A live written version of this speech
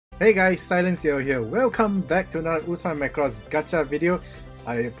Hey guys, SilentCiel here. Welcome back to another歌マクロス gacha video.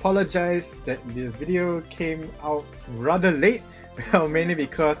 I apologize that the video came out rather late, well, mainly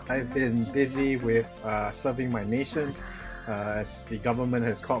because I've been busy with serving my nation, as the government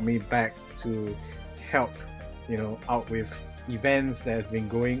has called me back to help, out with events that has been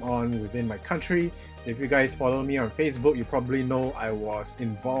going on within my country. If you guys follow me on Facebook, you probably know I was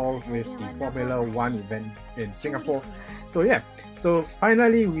involved with the Formula 1 event in Singapore. So yeah, so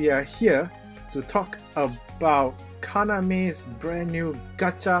finally we are here to talk about Kaname's brand new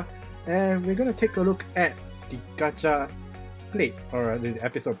gacha, and we're gonna take a look at the gacha plate, or the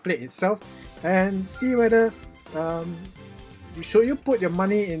episode plate itself, and see whether should you put your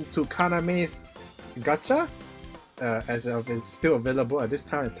money into Kaname's gacha as of it's still available at this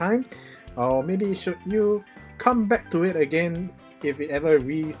time, or maybe should you come back to it again if it ever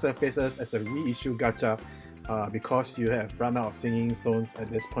resurfaces as a reissue gacha, because you have run out of singing stones at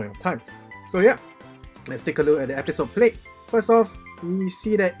this point of time. So yeah, let's take a look at the episode plate. First off, we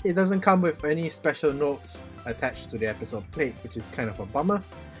see that it doesn't come with any special notes attached to the episode plate, which is kind of a bummer.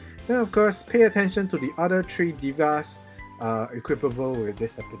 Then of course, pay attention to the other three divas equipable with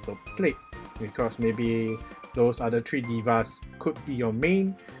this episode plate, because maybe those other three divas could be your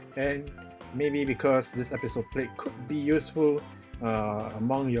main, and maybe because this episode plate could be useful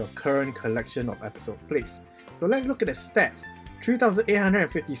among your current collection of episode plates. So let's look at the stats.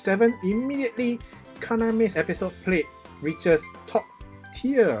 3,857, immediately Kaname's episode plate reaches top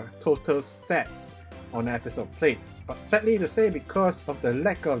tier total stats on the episode plate. But sadly to say, because of the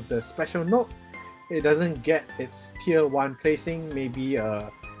lack of the special note, it doesn't get its tier 1 placing, maybe a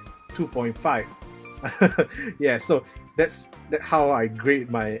 2.5. Yeah, so that's how I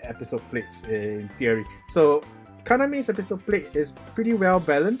grade my episode plates in theory. So Kaname's episode plate is pretty well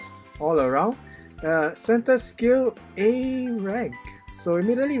balanced all around. Center skill A rank. So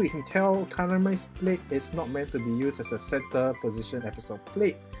immediately we can tell Kaname's plate is not meant to be used as a center position episode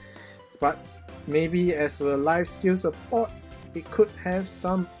plate, but maybe as a life skill support, it could have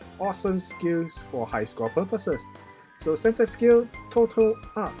some awesome skills for high score purposes. So center skill total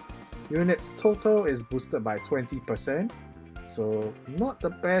up. Units total is boosted by 20%. So not the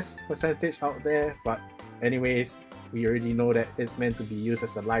best percentage out there, but anyways, we already know that it's meant to be used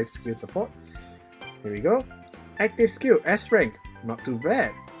as a life skill support. Here we go. Active skill S rank, not too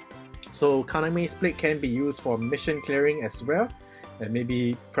bad. So Kaname's plate can be used for mission clearing as well, and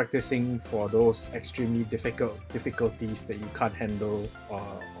maybe practicing for those extremely difficulties that you can't handle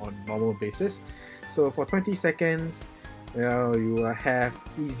on normal basis. So for 20 seconds, well, you will have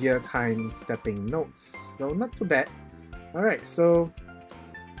easier time tapping notes, so not too bad. Alright, so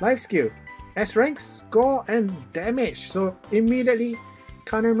life skill S rank, score and damage. So immediately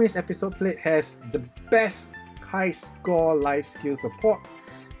Kaname's episode plate has the best high score life skill support.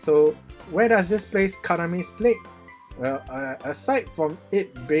 So where does this place Kaname's plate? Well, aside from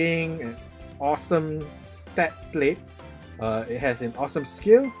it being an awesome stat plate, it has an awesome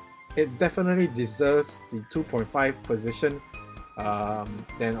skill. It definitely deserves the 2.5 position.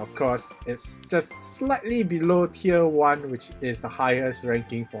 Then of course it's just slightly below tier 1, which is the highest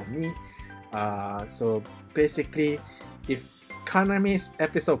ranking for me. So basically, if Kaname's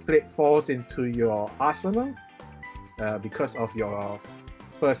episode plate falls into your arsenal because of your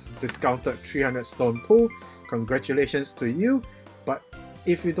first discounted 300 stone pool, congratulations to you. But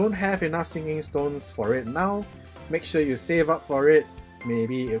if you don't have enough singing stones for it now, make sure you save up for it.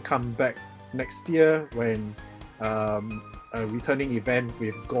 Maybe it'll come back next year when a returning event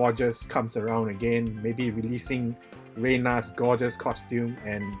with Gorgeous comes around again, maybe releasing Reina's Gorgeous costume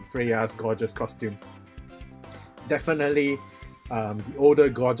and Freya's Gorgeous costume. Definitely the older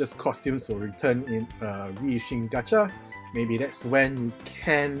Gorgeous costumes will return in reissuing gacha. Maybe that's when you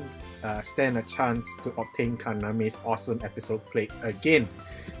can stand a chance to obtain Kaname's awesome episode plate again.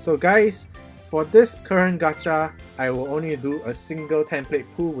 So guys, for this current gacha, I will only do a single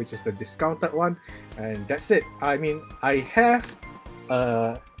template pool, which is the discounted one, and that's it. I mean, I have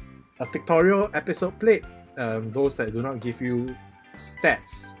a pictorial episode plate, those that do not give you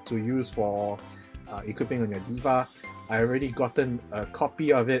stats to use for equipping on your diva. I already gotten a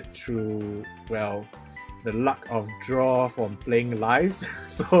copy of it through, well, the luck of draw from playing lives.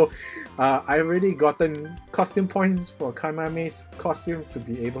 So I already gotten costume points for Kaname's costume to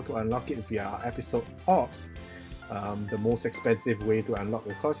be able to unlock it via episode ops, the most expensive way to unlock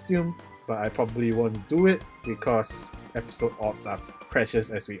the costume, but I probably won't do it because episode ops are precious,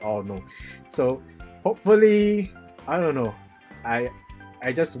 as we all know. So hopefully, I don't know, I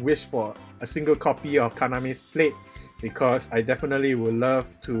just wish for a single copy of Kaname's plate, because I definitely would love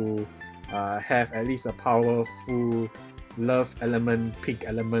to have at least a powerful love element, pink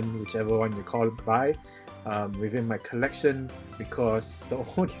element, whichever one you call it by, within my collection, because the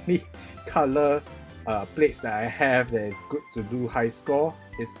only color plates that I have that is good to do high score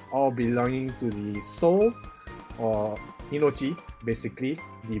is all belonging to the Soul or Inochi, basically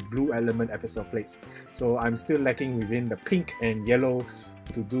the blue element episode plates. So I'm still lacking within the pink and yellow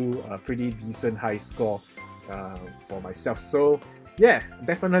to do a pretty decent high score for myself. So yeah,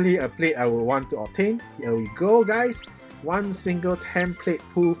 definitely a plate I would want to obtain. Here we go, guys. One single 10 plate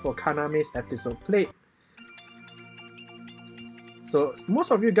pull for Kaname's episode plate. So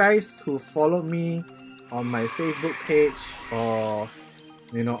most of you guys who followed me on my Facebook page or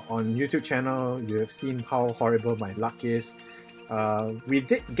on YouTube channel, you have seen how horrible my luck is. We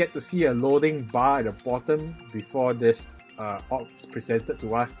did get to see a loading bar at the bottom before this ops presented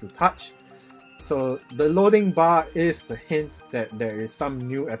to us to touch. So the loading bar is the hint that there is some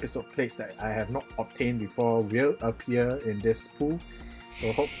new episode plates that I have not obtained before will appear in this pool.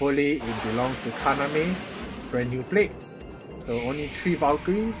 So hopefully it belongs to Kaname's brand new plate. So only 3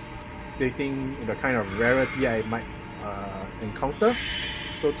 Valkyries, stating the kind of rarity I might encounter.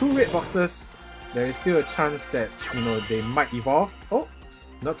 So 2 red boxes, there is still a chance that they might evolve. Oh,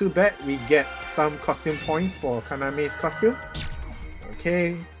 not too bad, we get some costume points for Kaname's costume.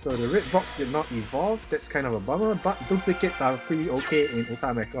 Okay, so the red box did not evolve, that's kind of a bummer, but duplicates are pretty okay in Uta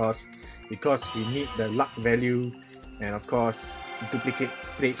Macross because we need the luck value, and of course duplicate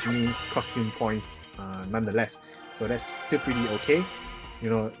plate means costume points nonetheless. So that's still pretty okay.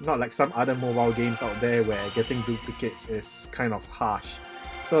 Not like some other mobile games out there where getting duplicates is kind of harsh.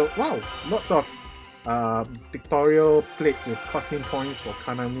 So wow, lots of pictorial plates with costume points for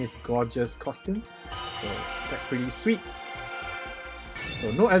Kaname's gorgeous costume. So that's pretty sweet.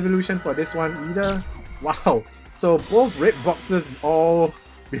 So no evolution for this one either. Wow, so both red boxes all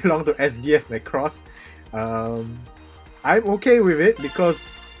belong to SDF Macross. I'm okay with it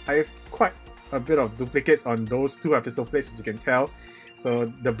because I have quite a bit of duplicates on those 2 episode plates, as you can tell. So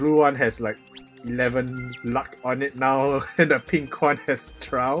the blue one has like 11 luck on it now, and the pink one has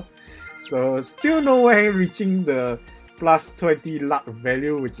 12. So still nowhere reaching the plus 20 luck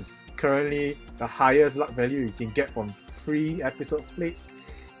value, which is currently the highest luck value you can get from free episode plates.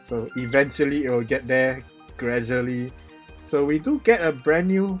 So eventually it will get there gradually. So we do get a brand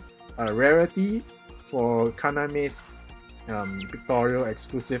new rarity for Kaname's pictorial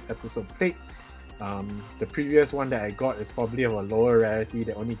exclusive episode plate. The previous one that I got is probably of a lower rarity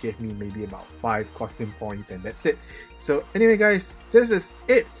that only gave me maybe about 5 costume points, and that's it. So anyway guys, this is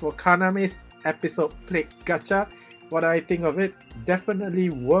it for Kaname's episode plate gacha. What I think of it, definitely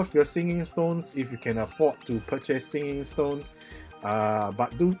worth your singing stones if you can afford to purchase singing stones.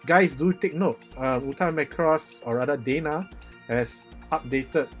 But guys, do take note, Uta Macross, or rather Dana, has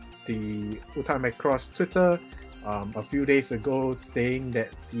updated the Uta Macross Twitter a few days ago, saying that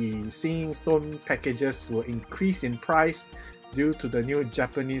the singing stone packages will increase in price due to the new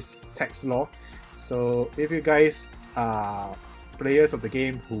Japanese tax law. So if you guys are players of the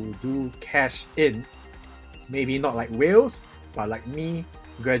game who do cash in, maybe not like whales, but like me,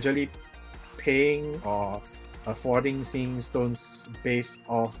 gradually paying or affording singing stones based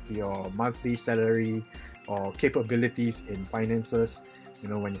off your monthly salary or capabilities in finances,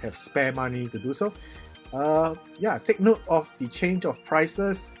 when you have spare money to do so. Yeah, take note of the change of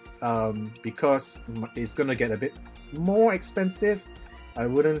prices because it's gonna get a bit more expensive. I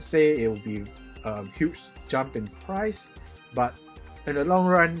wouldn't say it will be a huge jump in price, but in the long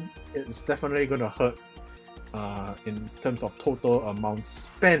run, it's definitely gonna hurt in terms of total amount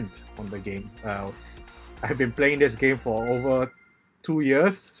spent on the game. I've been playing this game for over 2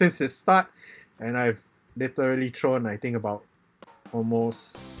 years since its start, and I've literally thrown, I think, about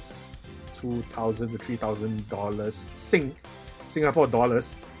almost $2,000 to $3,000 Singapore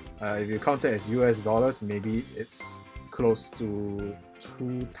dollars. If you count it as US dollars, maybe it's close to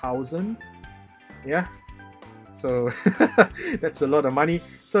 2,000. Yeah, so that's a lot of money.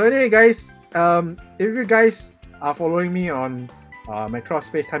 So anyway guys, if you guys are following me on Macross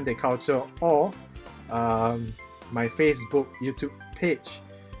Space Time Day Culture or my Facebook, YouTube page,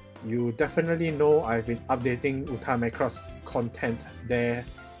 you definitely know I've been updating Uta Macross content there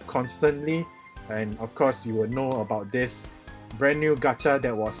constantly, and of course you will know about this brand new gacha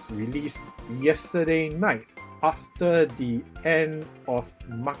that was released yesterday night after the end of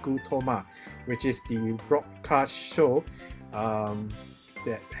Makutoma, which is the broadcast show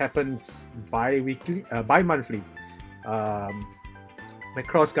that happens bi-monthly.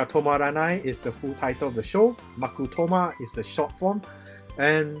 Macross ga Tomaranai is the full title of the show. Makutoma is the short form,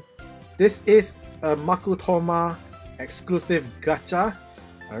 and this is a Makutoma exclusive gacha.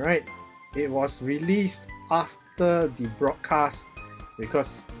 Alright, it was released after after the broadcast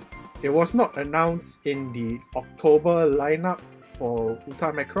because it was not announced in the October lineup for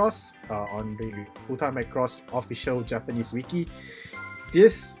Uta Macross on the Uta Macross official Japanese wiki.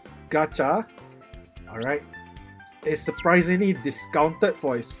 This gacha, alright, is surprisingly discounted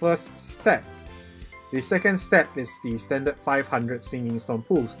for its first step. The second step is the standard 500 singing stone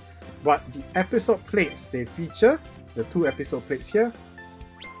pools, but the episode plates they feature, the 2 episode plates here,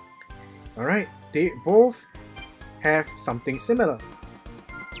 alright, they both have something similar.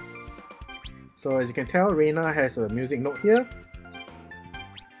 So as you can tell, Reina has a music note here.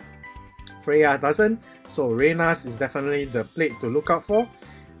 Freya doesn't, so Reina's is definitely the plate to look out for.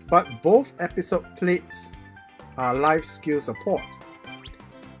 But both episode plates are life skill support.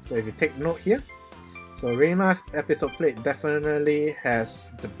 So if you take note here, so Reina's episode plate definitely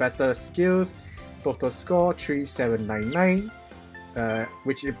has the better skills. Total score 3799,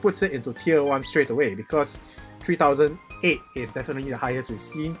 which it puts it into tier 1 straight away because 3008 is definitely the highest we've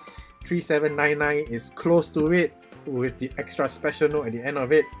seen. 3799 is close to it, with the extra special note at the end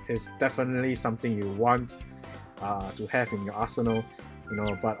of it is definitely something you want to have in your arsenal, you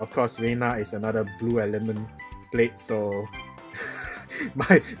know. But of course, Reina is another blue element plate, so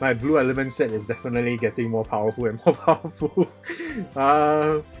my blue element set is definitely getting more powerful and more powerful.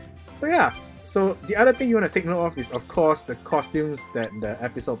 So yeah. So the other thing you want to take note of is, of course, the costumes that the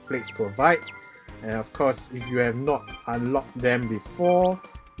episode plates provide, and of course, if you have not unlocked them before,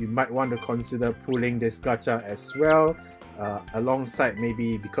 you might want to consider pulling this gacha as well, alongside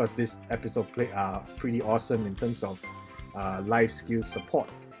maybe, because this episode plate are pretty awesome in terms of life skill support.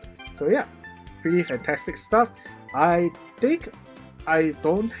 So yeah, pretty fantastic stuff. I think I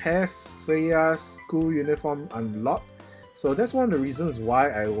don't have Freya's school uniform unlocked, so that's one of the reasons why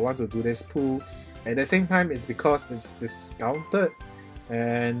I want to do this pull. At the same time, it's because it's discounted,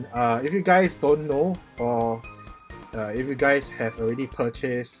 and if you guys don't know, or if you guys have already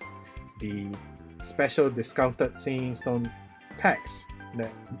purchased the special discounted Singing Stone packs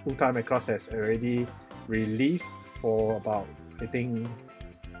that Uta Macross has already released for about, I think,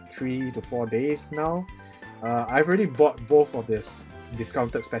 3 to 4 days now, I've already bought both of these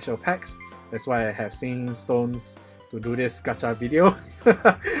discounted special packs. That's why I have Singing Stones to do this gacha video.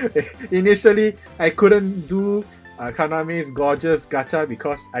 Initially, I couldn't do Kaname's gorgeous gacha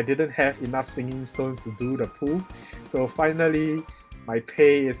because I didn't have enough singing stones to do the pool. So finally, my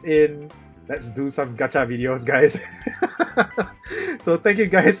pay is in. Let's do some gacha videos, guys. So thank you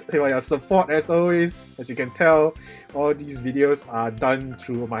guys for your support as always. As you can tell, all these videos are done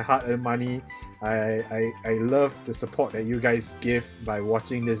through my hard-earned money. I love the support that you guys give by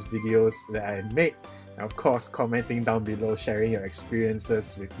watching these videos that I make. And of course, commenting down below, sharing your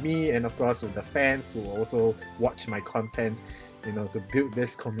experiences with me, and of course with the fans who also watch my content, you know, to build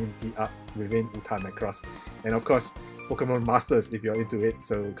this community up within Uta Macross. And of course, Pokemon Masters if you're into it.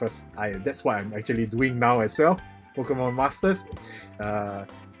 So because that's what I'm actually doing now as well. Pokemon Masters.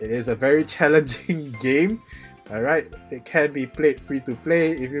 It is a very challenging game. Alright, it can be played free to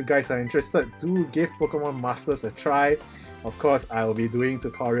play. If you guys are interested, do give Pokemon Masters a try. Of course, I will be doing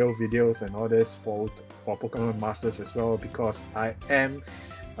tutorial videos and all this for Pokemon Masters as well, because I am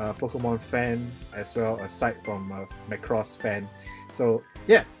a Pokemon fan as well, aside from a Macross fan. So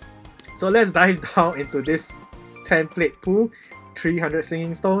yeah, so let's dive down into this 10 plate pool, 300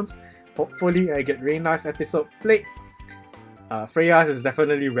 singing stones. Hopefully I get Reina's episode plate. Freya's is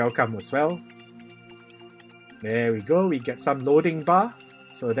definitely welcome as well. There we go, we get some loading bar,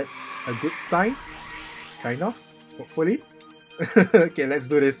 so that's a good sign, kind of, hopefully. Okay, let's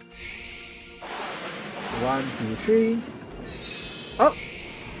do this. 1, 2, 3. Oh,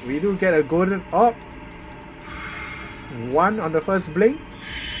 we do get a golden orb. 1 on the first blink.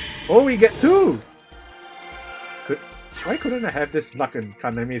 Oh, we get 2. Why couldn't I have this luck in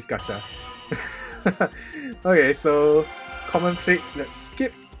Kaname's gacha? Okay, so common plates, let's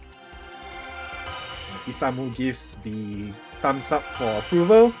skip. Isamu gives the thumbs up for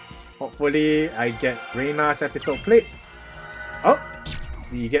approval. Hopefully I get Reina's episode plate. Oh,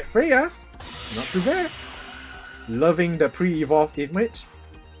 we get Freya's. Not too bad. Loving the pre-evolved image.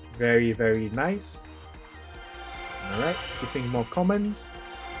 Very, very nice. Alright, skipping more commons.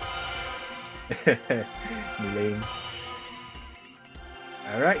 Lame.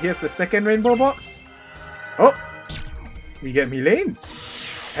 Alright, here's the second rainbow box. Oh, we get Milane's.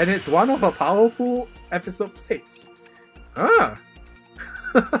 And it's one of her powerful episode plates. Ah!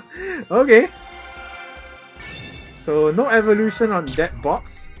 Okay. So no evolution on that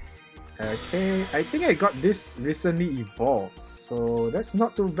box. Okay, I think I got this recently evolved, so that's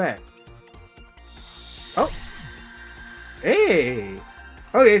not too bad. Oh! Hey!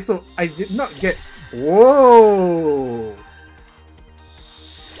 Okay, so I did not get Whoa!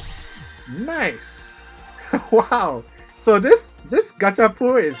 Nice! Wow! So this gacha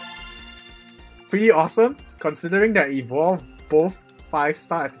pool is pretty awesome, considering that evolved both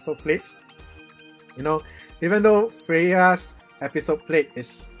 5-star episode plates. You know, even though Freya's episode plate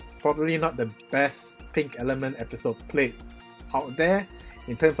is probably not the best pink element episode plate out there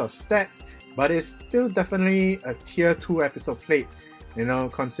in terms of stats, but it's still definitely a tier 2 episode plate. You know,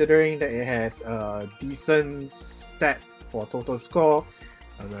 considering that it has a decent stat for total score,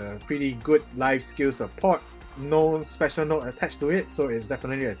 a pretty good life skill support, no special note attached to it, so it's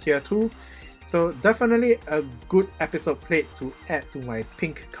definitely a tier 2. So definitely a good episode plate to add to my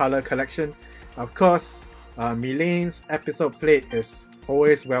pink color collection. Of course, Mylane's episode plate is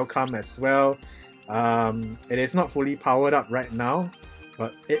always welcome as well. It is not fully powered up right now,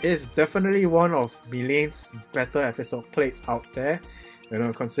 but it is definitely one of Mylane's better episode plates out there. You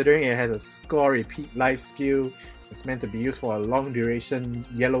know, considering it has a score repeat life skill, it's meant to be used for a long duration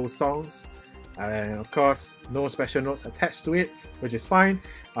yellow songs, and of course no special notes attached to it, which is fine.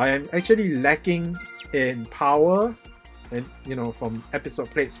 I am actually lacking in power, and you know, from episode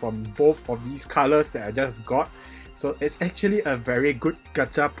plates from both of these colors that I just got. So it's actually a very good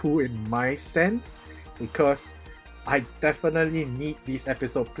gacha pool in my sense, because I definitely need these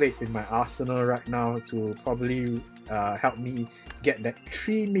episode plates in my arsenal right now to probably help me get that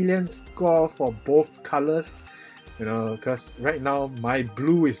 3 million score for both colors. You know, because right now my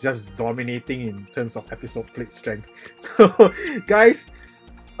blue is just dominating in terms of episode plate strength. So guys,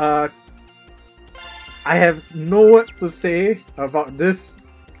 I have no words to say about this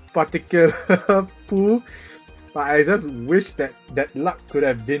particular pool, but I just wish that luck could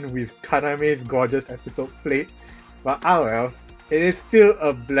have been with Kaname's gorgeous episode plate. But oh well, it is still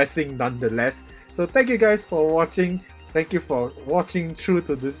a blessing nonetheless. So thank you guys for watching. Thank you for watching through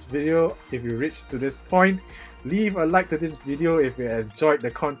to this video. If you reached to this point, leave a like to this video if you enjoyed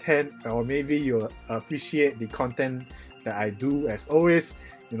the content, or maybe you appreciate the content that I do as always.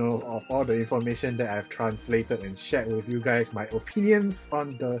 You know, of all the information that I've translated and shared with you guys, my opinions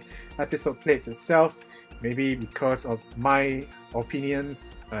on the episode plates itself, maybe because of my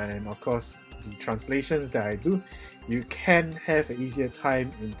opinions and of course the translations that I do, you can have an easier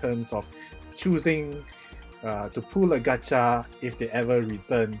time in terms of choosing to pull a gacha if they ever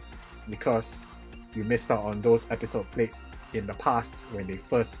return, because you missed out on those episode plates in the past when they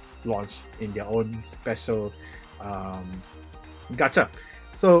first launched in their own special gacha.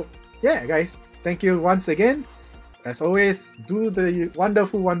 So yeah guys, thank you once again. As always, do the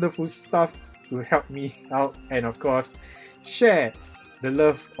wonderful stuff to help me out, and of course share the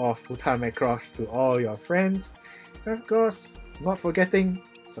love of歌マクロス to all your friends. And of course, not forgetting,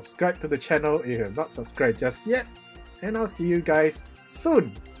 subscribe to the channel if you have not subscribed just yet, and I'll see you guys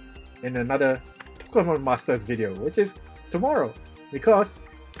soon in another Pokemon Masters video, which is tomorrow, because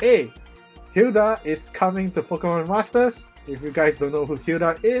hey, Hilda is coming to Pokemon Masters. If you guys don't know who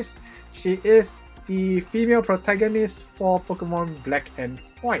Hilda is, she is the female protagonist for Pokemon Black and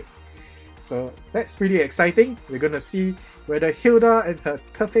White. So that's pretty exciting. We're gonna see whether Hilda and her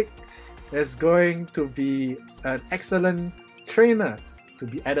Turpic is going to be an excellent trainer to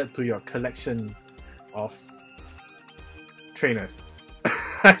be added to your collection of trainers.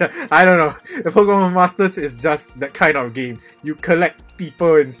 I don't know. The Pokemon Masters is just that kind of game. You collect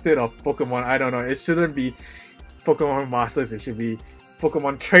people instead of Pokemon. I don't know. It shouldn't be Pokemon Masters. It should be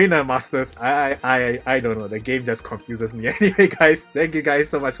Pokemon Trainer Masters. I don't know. The game just confuses me. Anyway guys, thank you guys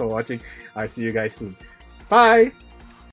so much for watching. I'll see you guys soon. Bye!